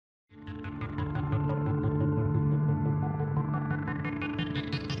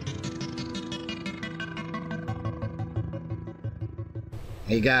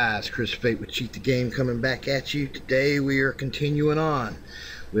Hey guys, Chris Fayte with Cheat the Game coming back at you. Today we are continuing on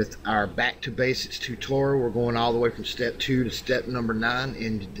with our back to basics tutorial. We're going all the way from step 2 to step number 9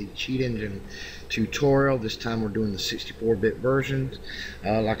 into the cheat engine tutorial. This time we're doing the 64-bit version.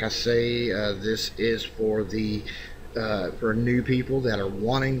 Like I say, this is for the for new people that are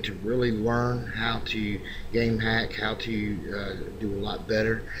wanting to really learn how to game hack, how to do a lot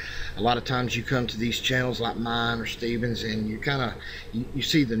better. A lot of times you come to these channels like mine or Steven's and you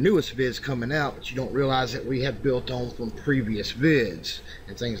see the newest vids coming out, but you don't realize that we have built on from previous vids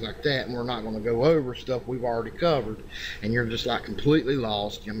and things like that, and we're not going to go over stuff we've already covered, and you're just like completely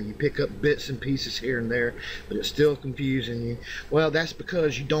lost. I mean, you pick up bits and pieces here and there, but it's still confusing you. Well, that's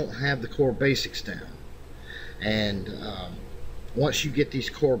because you don't have the core basics down. And once you get these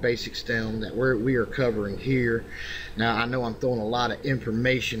core basics down that we are covering here, now I know I'm throwing a lot of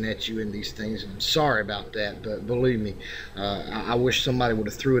information at you in these things, and I'm sorry about that, but believe me, I wish somebody would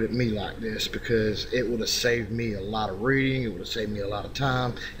have threw it at me like this, because it would have saved me a lot of reading, it would have saved me a lot of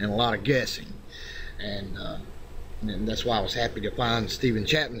time and a lot of guessing. And that's why I was happy to find Stephen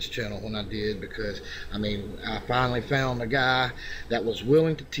Chapman's channel when I did, because I mean, I finally found a guy that was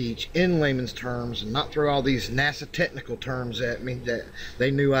willing to teach in layman's terms and not throw all these NASA technical terms at me that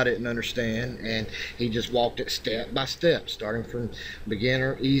they knew I didn't understand, and he just walked it step by step, starting from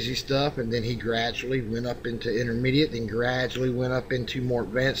beginner easy stuff, and then he gradually went up into intermediate, then gradually went up into more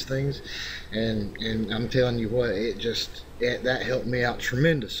advanced things, and I'm telling you what, that helped me out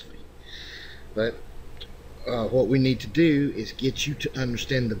tremendously. But what we need to do is get you to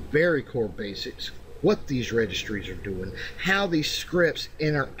understand the very core basics, what these registries are doing, how these scripts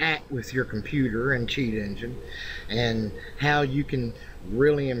interact with your computer and cheat engine, and how you can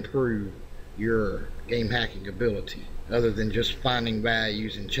really improve your game hacking ability, other than just finding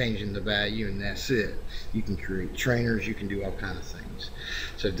values and changing the value and that's it. You can create trainers, you can do all kinds of things.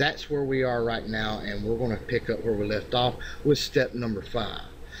 So that's where we are right now, and we're going to pick up where we left off with step number 5.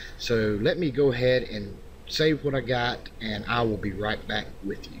 So let me go ahead and save what I got, and I will be right back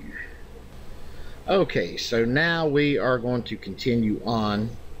with you. Okay, so now we are going to continue on.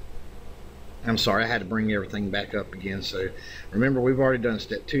 I'm sorry, I had to bring everything back up again. So remember, we've already done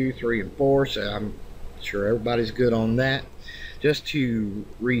step 2, 3, and 4, so I'm sure everybody's good on that. Just to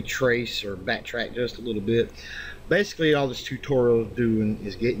retrace or backtrack just a little bit, basically all this tutorial is doing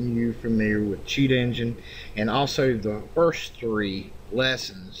is getting you familiar with cheat engine, and also the first 3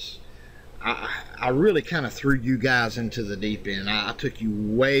 lessons I really kind of threw you guys into the deep end. I took you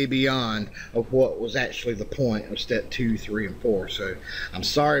way beyond of what was actually the point of step 2, 3, and 4. So I'm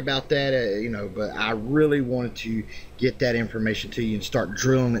sorry about that, you know, but I really wanted to get that information to you and start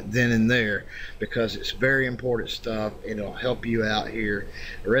drilling it then and there, because it's very important stuff. It'll help you out here.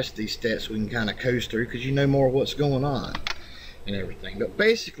 The rest of these steps we can kind of coast through, because you know more what's going on and everything. But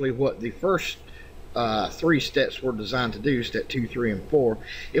basically what the first 3 steps were designed to do, step 2, 3, and 4,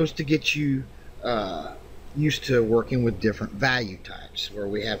 it was to get you used to working with different value types, where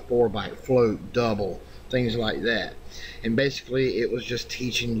we have 4-byte, float, double, things like that. And basically it was just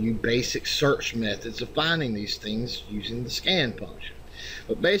teaching you basic search methods of finding these things using the scan function.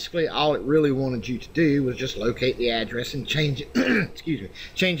 But basically all it really wanted you to do was just locate the address and change it excuse me,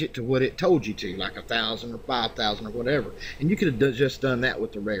 change it to what it told you to, like 1,000 or 5,000 or whatever. And you could have just done that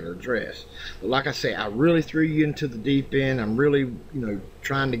with the regular address. But like I say, I really threw you into the deep end. I'm really, you know,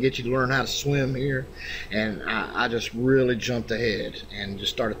 trying to get you to learn how to swim here, and I just really jumped ahead and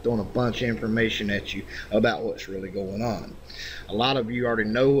just started throwing a bunch of information at you about what's really going on. A lot of you already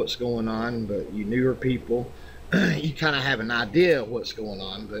know what's going on, but you newer people, you kind of have an idea of what's going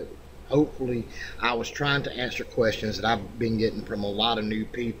on. But hopefully I was trying to answer questions that I've been getting from a lot of new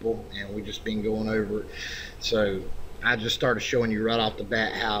people, and we've just been going over it. So I just started showing you right off the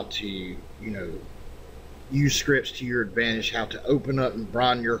bat how to, you know, use scripts to your advantage, how to open up and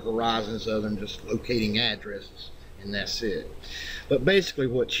broaden your horizons other than just locating addresses, and that's it. But basically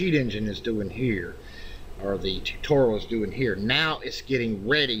what cheat engine is doing here, or the tutorial is doing here, now it's getting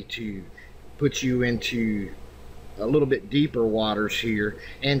ready to put you into a little bit deeper waters here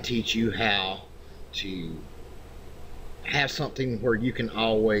and teach you how to have something where you can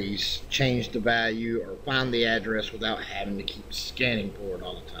always change the value or find the address without having to keep scanning for it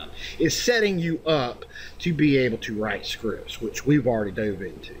all the time. It's setting you up to be able to write scripts, which we've already dove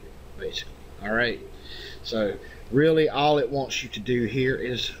into, basically. All right, so really all it wants you to do here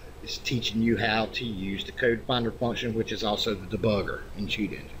is teaching you how to use the code finder function, which is also the debugger in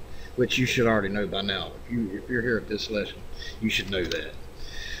cheat engine, which you should already know by now. If you're here at this lesson, you should know that.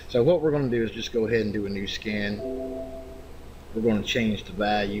 So what we're going to do is just go ahead and do a new scan. We're going to change the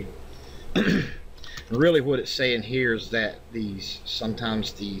value. Really what it's saying here is that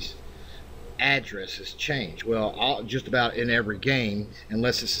sometimes these addresses change. Well, just about in every game,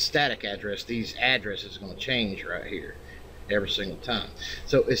 unless it's a static address, these addresses are going to change right here every single time.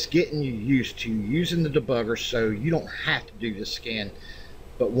 So it's getting you used to using the debugger so you don't have to do this scan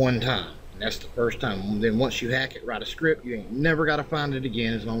but one time. And that's the first time. And then once you hack it, write a script, you ain't never got to find it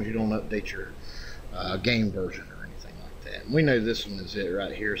again, as long as you don't update your game version or anything like that. And we know this one is it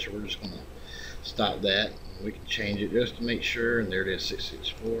right here, so we're just going to stop that. We can change it just to make sure, and there it is,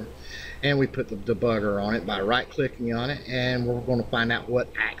 664. And we put the debugger on it by right clicking on it, and we're going to find out what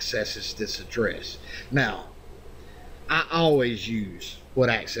accesses this address. Now, I always use what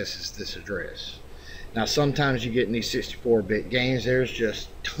accesses this address. Now sometimes you get in these 64-bit games, there's just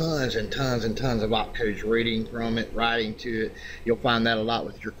tons and tons and tons of opcodes reading from it, writing to it. You'll find that a lot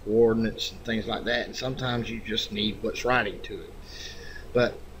with your coordinates and things like that, and sometimes you just need what's writing to it.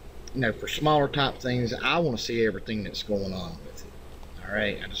 But you know, for smaller type things, I want to see everything that's going on with it.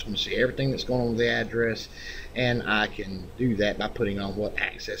 Alright, I just want to see everything that's going on with the address, and I can do that by putting on what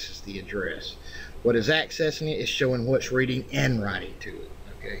accesses the address. What is accessing it is showing what's reading and writing to it.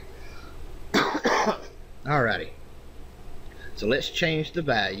 Okay. Alrighty. So let's change the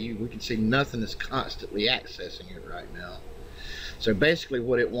value. We can see nothing is constantly accessing it right now. So basically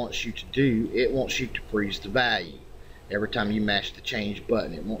what it wants you to do, it wants you to freeze the value. Every time you mash the change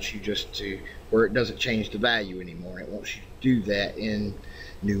button, it wants you just to, where it doesn't change the value anymore. It wants you to do that in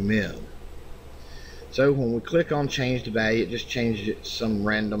new mem. So when we click on change the value, it just changes it to some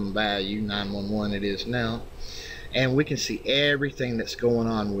random value, 911 it is now. And we can see everything that's going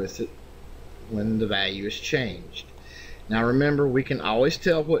on with it when the value is changed. Now remember, we can always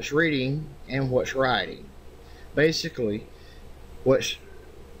tell what's reading and what's writing. Basically,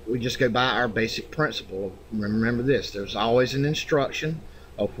 we just go by our basic principle. Remember this, there's always an instruction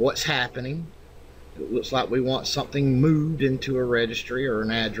of what's happening. It looks like we want something moved into a registry or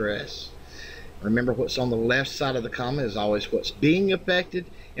an address. Remember, what's on the left side of the comma is always what's being affected,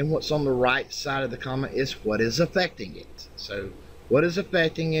 and what's on the right side of the comma is what is affecting it. So what is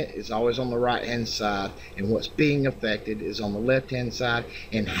affecting it is always on the right hand side, and what's being affected is on the left hand side,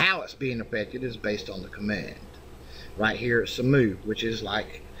 and how it's being affected is based on the command. Right here it's a move, which is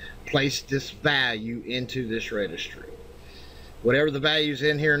like place this value into this registry. Whatever the value is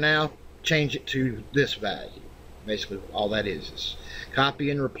in here now, change it to this value. Basically all that is copy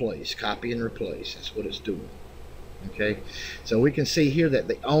and replace, copy and replace. That's what it's doing. Okay, so we can see here that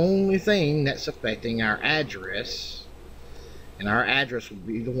the only thing that's affecting our address, and our address would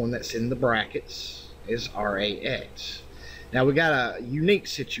be the one that's in the brackets, is RAX. Now we got a unique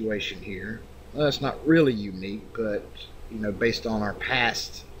situation here. Well, it's not really unique, but you know, based on our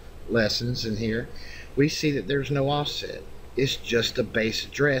past lessons in here, we see that there's no offset. It's just a base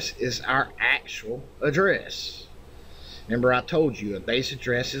address is our actual address. Remember, I told you a base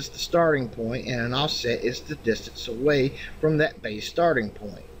address is the starting point, and an offset is the distance away from that base starting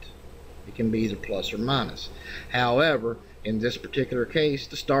point. It can be either plus or minus. However, in this particular case,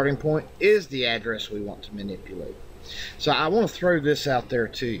 the starting point is the address we want to manipulate. So I want to throw this out there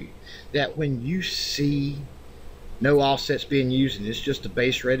too, that when you see no offsets being used and it's just a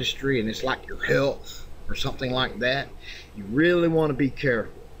base registry and it's like your health or something like that, you really want to be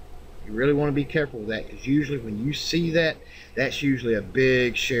careful. You really want to be careful with that, because usually when you see that, that's usually a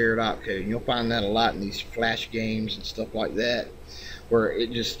big shared opcode. And you'll find that a lot in these flash games and stuff like that, where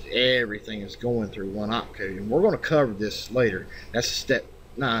it just everything is going through one opcode. And we're going to cover this later. That's a step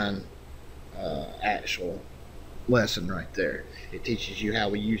 9 actual lesson right there. It teaches you how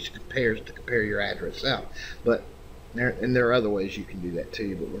we use compares to compare your address out. But there are other ways you can do that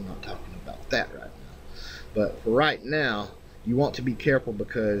too, but we're not talking about that right now. But for right now, you want to be careful,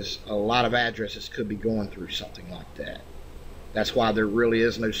 because a lot of addresses could be going through something like that. That's why there really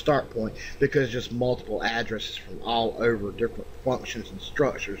is no start point, because just multiple addresses from all over different functions and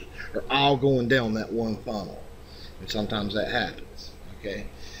structures are all going down that one funnel. And sometimes that happens. Okay,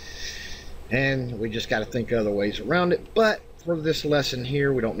 and we just got to think other ways around it. But for this lesson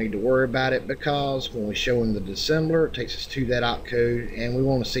here, we don't need to worry about it, because when we show in the dissembler, it takes us to that opcode, and we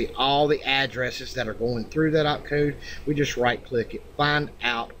want to see all the addresses that are going through that opcode. We just right click it, find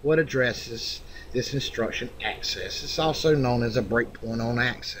out what addresses this instruction access. It's also known as a breakpoint on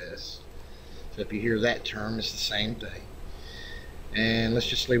access. So if you hear that term, it's the same thing. And let's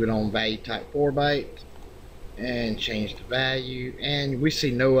just leave it on value type 4-byte and change the value, and we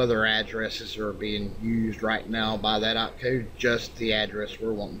see no other addresses are being used right now by that opcode, just the address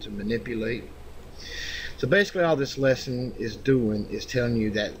we're wanting to manipulate. So basically all this lesson is doing is telling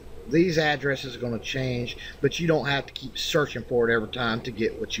you that these addresses are going to change, but you don't have to keep searching for it every time to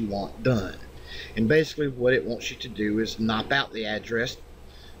get what you want done. And basically what it wants you to do is knock out the address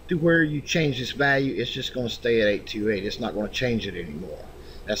to where you change this value. It's just going to stay at 828. It's not going to change it anymore.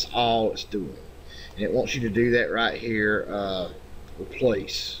 That's all it's doing. And it wants you to do that right here,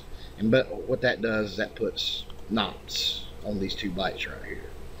 replace. And but what that does is that puts knots on these 2 bytes right here.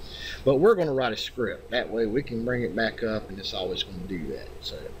 But we're going to write a script. That way we can bring it back up, and it's always going to do that.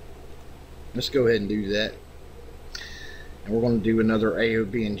 So let's go ahead and do that. And we're going to do another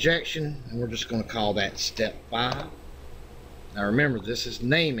AOB injection, and we're just going to call that step 5. Now remember, this is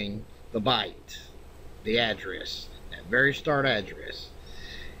naming the byte, the address, that very start address.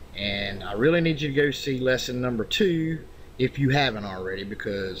 And I really need you to go see lesson number 2 if you haven't already,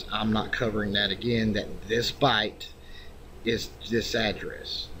 because I'm not covering that again, that this byte is this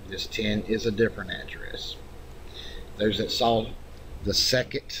address. This 10 is a different address. Those that saw the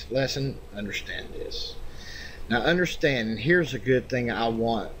second lesson understand this. Now understand, and here's a good thing I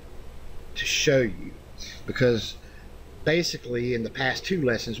want to show you, because basically in the past 2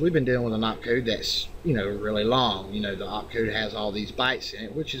 lessons we've been dealing with an opcode that's, you know, really long. You know, the opcode has all these bytes in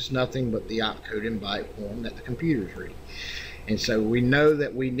it, which is nothing but the opcode in byte form that the computer's reading. And so we know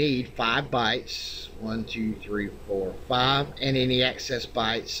that we need 5 bytes, 1, 2, 3, 4, 5, and any excess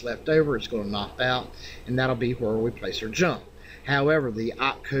bytes left over it's going to knock out, and that'll be where we place our jump. However, the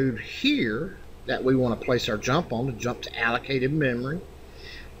opcode here that we want to place our jump on, to jump to allocated memory,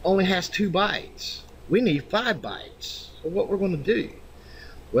 only has 2 bytes. We need 5 bytes. So what we're going to do?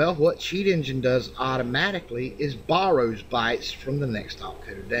 Well, what Cheat Engine does automatically is borrows bytes from the next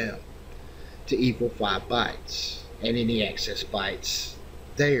opcode down to equal 5 bytes. And any excess bytes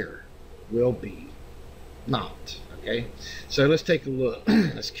there will be not. Okay, so let's take a look.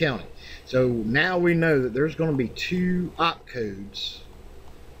 Let's count it. So now we know that there's going to be 2 opcodes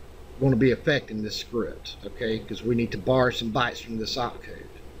going to be affecting this script, okay, because we need to borrow some bytes from this opcode.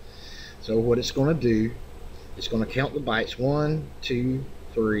 So what it's going to do, it's going to count the bytes 1, 2,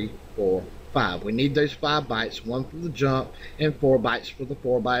 3, 4, 5. We need those 5 bytes, 1 for the jump and 4 bytes for the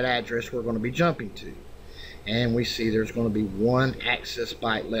 4-byte address we're going to be jumping to. And we see there's going to be 1 access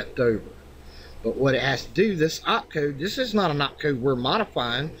byte left over. But what it has to do, this opcode, this is not an opcode we're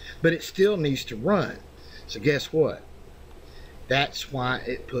modifying, but it still needs to run. So guess what? That's why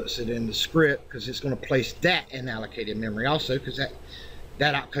it puts it in the script, because it's going to place that in allocated memory also, because that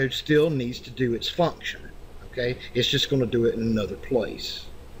opcode still needs to do its function. Okay, it's just going to do it in another place.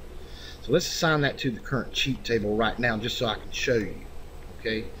 So let's assign that to the current cheat table right now, just so I can show you.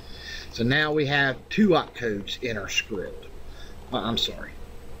 Okay, so now we have 2 opcodes in our script. I'm sorry,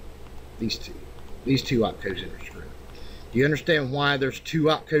 these two opcodes in our script. Do you understand why there's 2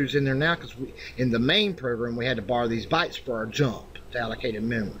 opcodes in there now? Because in the main program we had to borrow these bytes for our jump to allocated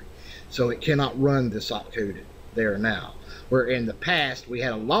memory, so it cannot run this opcode there now. Where in the past we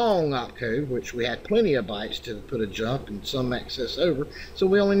had a long opcode, which we had plenty of bytes to put a jump and some access over, so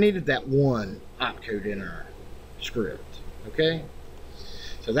we only needed that 1 opcode in our script. Okay,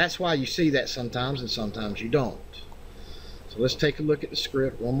 so that's why you see that sometimes and sometimes you don't. So let's take a look at the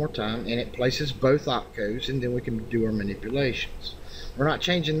script one more time, and it places both opcodes, and then we can do our manipulations. We're not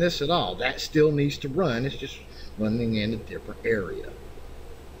changing this at all. That still needs to run. It's just running in a different area.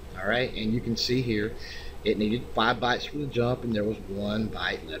 Alright, and you can see here it needed 5 bytes for the jump, and there was 1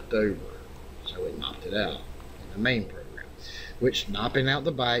 byte left over. So it knocked it out in the main program. Which, knocking out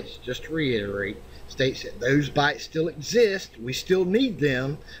the bytes, just to reiterate, states that those bytes still exist. We still need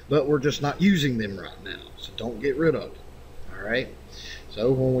them, but we're just not using them right now. So don't get rid of them. Alright,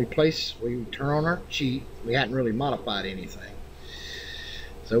 so when we turn on our cheat, we hadn't really modified anything.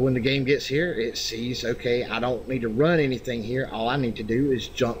 So when the game gets here, it sees, okay, I don't need to run anything here. All I need to do is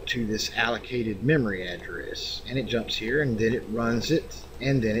jump to this allocated memory address. And it jumps here, and then it runs it,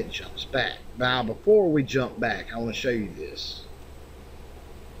 and then it jumps back. Now, before we jump back, I want to show you this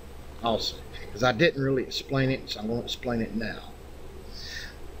also, because I didn't really explain it, so I'm going to explain it now.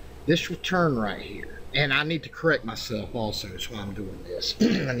 This return right here, and I need to correct myself also, that's why I'm doing this.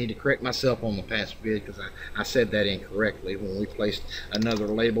 I need to correct myself on the past vid, because I said that incorrectly when we placed another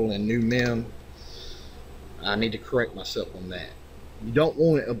label in new mem. I need to correct myself on that. You don't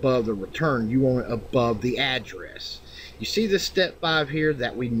want it above the return, you want it above the address. You see this step 5 here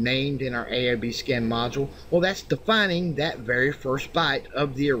that we named in our AOB scan module? Well, that's defining that very first byte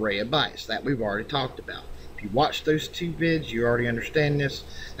of the array of bytes that we've already talked about. If you watch those 2 vids, you already understand this.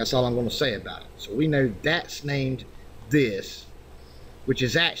 That's all I'm going to say about it. So we know that's named this, which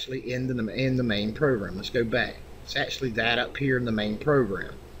is actually in the main program. Let's go back. It's actually that up here in the main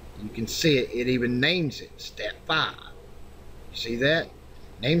program. You can see it. It even names it step 5. You see that?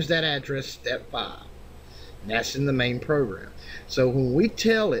 Names that address step 5. And that's in the main program. So when we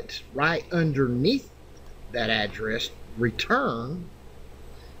tell it right underneath that address, return,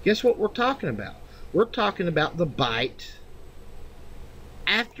 guess what we're talking about? We're talking about the byte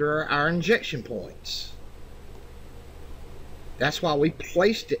after our injection points. That's why we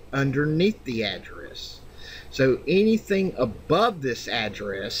placed it underneath the address. So anything above this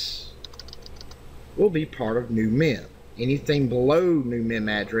address will be part of new mem. Anything below new mem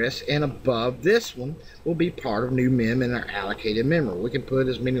address and above this one will be part of new mem in our allocated memory. We can put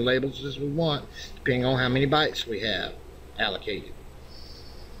as many labels as we want depending on how many bytes we have allocated,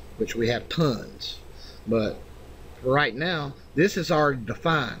 which we have tons. But for right now, this is already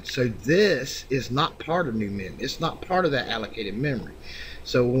defined. So this is not part of new mem. It's not part of that allocated memory.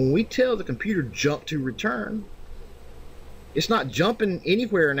 So when we tell the computer jump to return, it's not jumping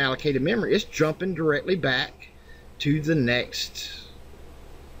anywhere in allocated memory. It's jumping directly back to the next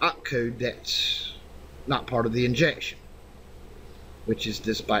opcode that's not part of the injection, which is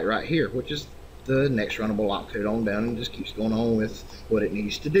this byte right here, which is the next runnable opcode on down, and just keeps going on with what it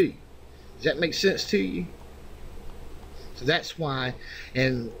needs to do. Does that make sense to you? So that's why,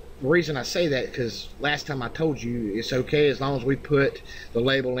 and the reason I say that, because last time I told you it's okay as long as we put the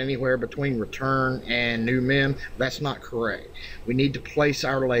label anywhere between return and new mem. That's not correct. We need to place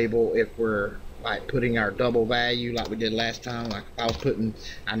our label if we're like putting our double value like we did last time. Like if I was putting,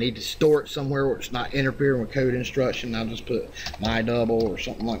 I need to store it somewhere where it's not interfering with code instruction, I'll just put my double or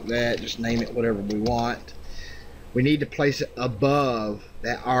something like that. Just name it whatever we want. We need to place it above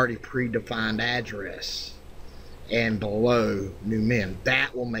that already predefined address and below new mem.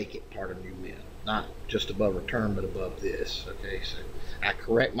 That will make it part of new mem, not just above return but above this. Okay, so I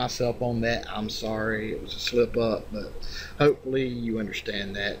correct myself on that. I'm sorry, it was a slip up, but hopefully you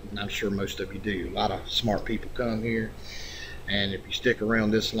understand that, and I'm sure most of you do. A lot of smart people come here, and if you stick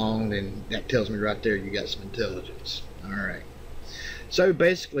around this long, then that tells me right there you got some intelligence. All right, so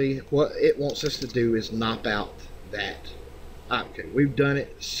basically what it wants us to do is knock out that opcode. We've done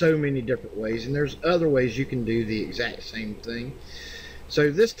it so many different ways, and there's other ways you can do the exact same thing.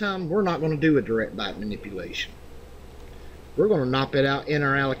 So this time we're not going to do a direct byte manipulation. We're going to knock it out in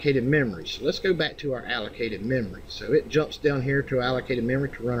our allocated memory. So let's go back to our allocated memory. So it jumps down here to allocated memory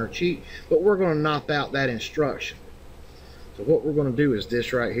to run our cheat, but we're going to knock out that instruction. So what we're going to do is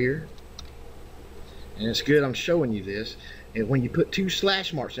this right here, and it's good I'm showing you this. And when you put two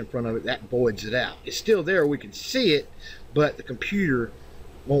slash marks in front of it, that voids it out. It's still there, we can see it, but the computer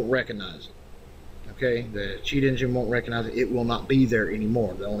won't recognize it. Okay, the cheat engine won't recognize it. It will not be there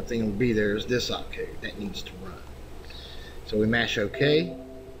anymore. The only thing that will be there is this opcode that needs to run. So we mash OK.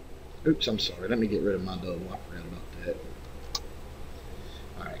 Oops, I'm sorry. Let me get rid of my double. I forgot about that.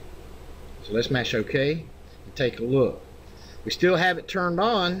 Alright. So let's mash OK and take a look. We still have it turned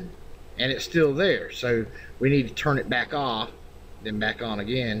on and it's still there. So we need to turn it back off, then back on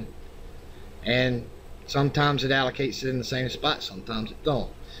again. And sometimes it allocates it in the same spot, sometimes it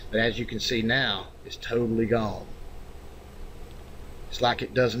don't. But as you can see now, it's totally gone. It's like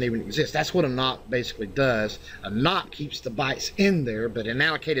it doesn't even exist. That's what a knock basically does. A knock keeps the bytes in there, but in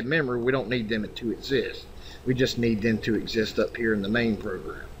allocated memory, we don't need them to exist. We just need them to exist up here in the main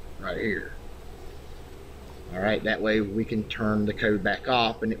program, right here. Alright, that way we can turn the code back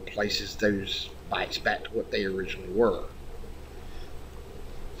off and it places those bytes back to what they originally were.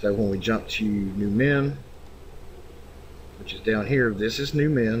 So when we jump to new mem, which is down here, this is new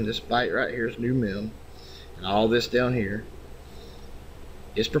mem. This byte right here is new mem. And all this down here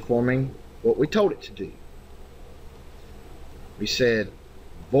is performing what we told it to do. We said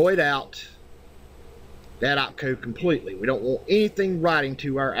void out that opcode completely. We don't want anything writing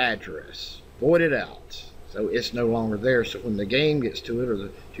to our address. Void it out. So it's no longer there. So when the game gets to it, or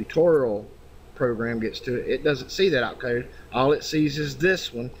the tutorial program gets to it, it doesn't see that opcode. All it sees is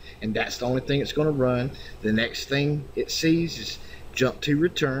this one, and that's the only thing it's going to run. The next thing it sees is jump to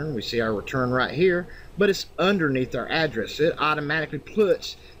return. We see our return right here, but it's underneath our address. It automatically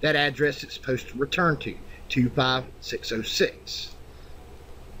puts that address it's supposed to return to, 25606,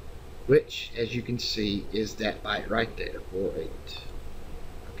 which, as you can see, is that byte right there, 48.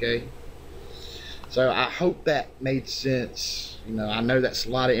 Okay, so I hope that made sense. You know, I know that's a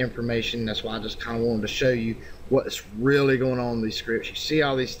lot of information. That's why I just kind of wanted to show you what's really going on in these scripts. You see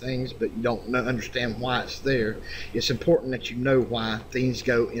all these things, but you don't understand why it's there. It's important that you know why things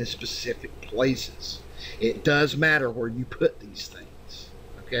go in specific places. It does matter where you put these things.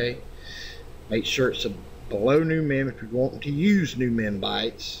 Okay, make sure it's below new mem if you're wanting to use new mem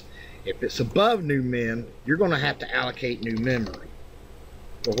bytes. If it's above new mem, you're going to have to allocate new memory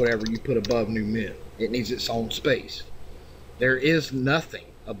for whatever you put above new mem. It needs its own space. There is nothing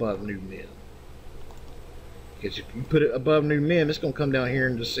above new mem. Because if you put it above new min, it's going to come down here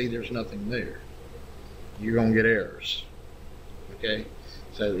and just see there's nothing there. You're going to get errors. Okay?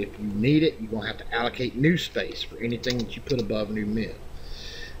 So if you need it, you're going to have to allocate new space for anything that you put above new min.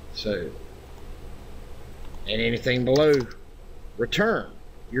 So, and anything below return,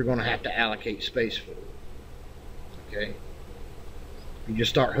 you're going to have to allocate space for it. Okay? If you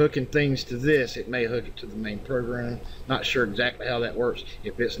just start hooking things to this, it may hook it to the main program. Not sure exactly how that works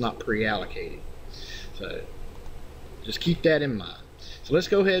if it's not pre-allocated. So just keep that in mind. So let's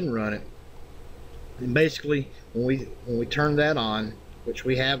go ahead and run it. And basically, when we turn that on, which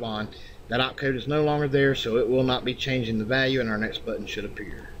we have on, that opcode is no longer there, so it will not be changing the value, and our next button should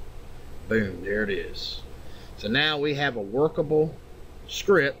appear. Boom, there it is. So now we have a workable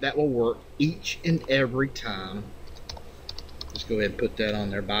script that will work each and every time. Let's go ahead and put that on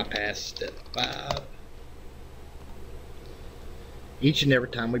there, bypass step 5. Each and every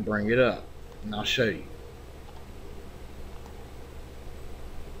time we bring it up, and I'll show you.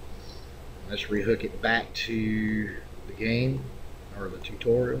 Let's rehook it back to the game or the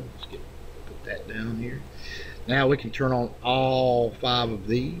tutorial. Let's put that down here. Now we can turn on all 5 of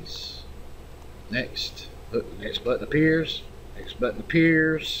these. Next, look, next button appears. Next button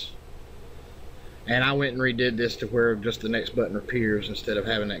appears. And I went and redid this to where just the next button appears instead of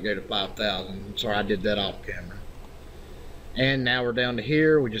having that go to 5,000. I'm sorry, I did that off camera. And now we're down to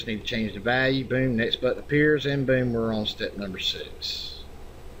here. We just need to change the value. Boom, next button appears, and boom, we're on step number 6.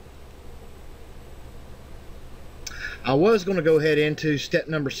 I was going to go ahead into step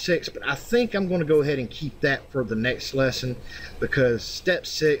number 6, but I think I'm going to go ahead and keep that for the next lesson, because step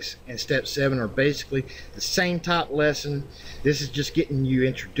 6 and step 7 are basically the same type lesson. This is just getting you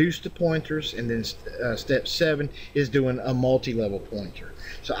introduced to pointers, and then step 7 is doing a multi-level pointer.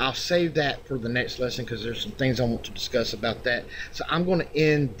 So I'll save that for the next lesson because there's some things I want to discuss about that. So I'm going to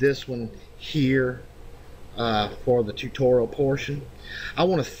end this one here for the tutorial portion. I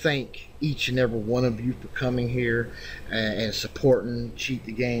want to thank each and every one of you for coming here and supporting Cheat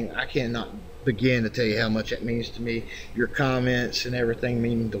the Game. I cannot begin to tell you how much that means to me. Your comments and everything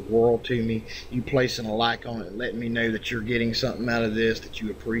mean the world to me. You placing a like on it and letting me know that you're getting something out of this, that you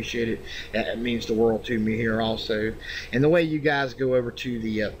appreciate it, that means the world to me here also. And the way you guys go over to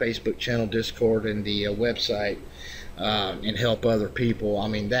the Facebook channel, Discord, and the website and help other people, I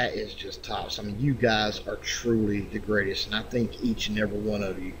mean, that is just tops. I mean, you guys are truly the greatest, and I thank each and every one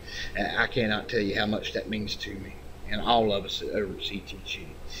of you. I cannot tell you how much that means to me and all of us over at CTG.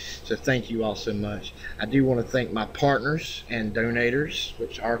 So thank you all so much. I do want to thank my partners and donators,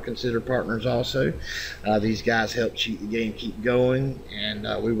 which are considered partners also. These guys help Cheat the Game keep going,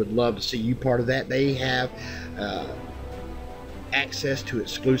 and we would love to see you part of that. They have access to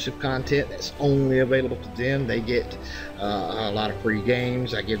exclusive content that's only available to them. They get a lot of free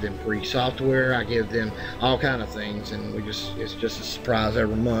games. I give them free software. I give them all kind of things, and it's just a surprise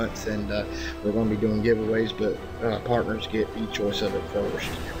every month. And we're going to be doing giveaways, but partners get e-choice of it first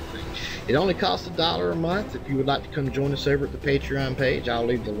and everything. It only costs $1 a month. If you would like to come join us over at the Patreon page, I'll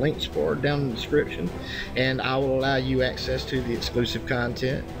leave the links for it down in the description, and I will allow you access to the exclusive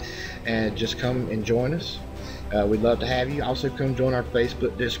content. And just come and join us. We'd love to have you. Also come join our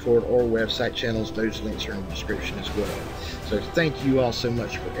Facebook, Discord, or website channels. Those links are in the description as well. So thank you all so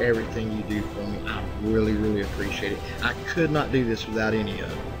much for everything you do for me. I really, really appreciate it. I could not do this without any of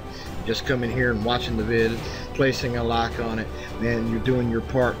you. Just coming here and watching the vid, placing a like on it, man, you're doing your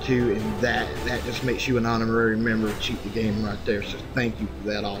part too, and that just makes you an honorary member of Cheat the Game right there. So thank you for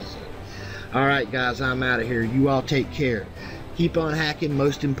that also. Alright guys, I'm out of here. You all take care. Keep on hacking.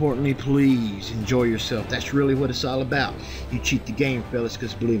 Most importantly, please enjoy yourself. That's really what it's all about. You cheat the game, fellas,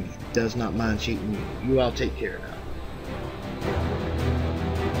 because believe me, it does not mind cheating you. You all take care now.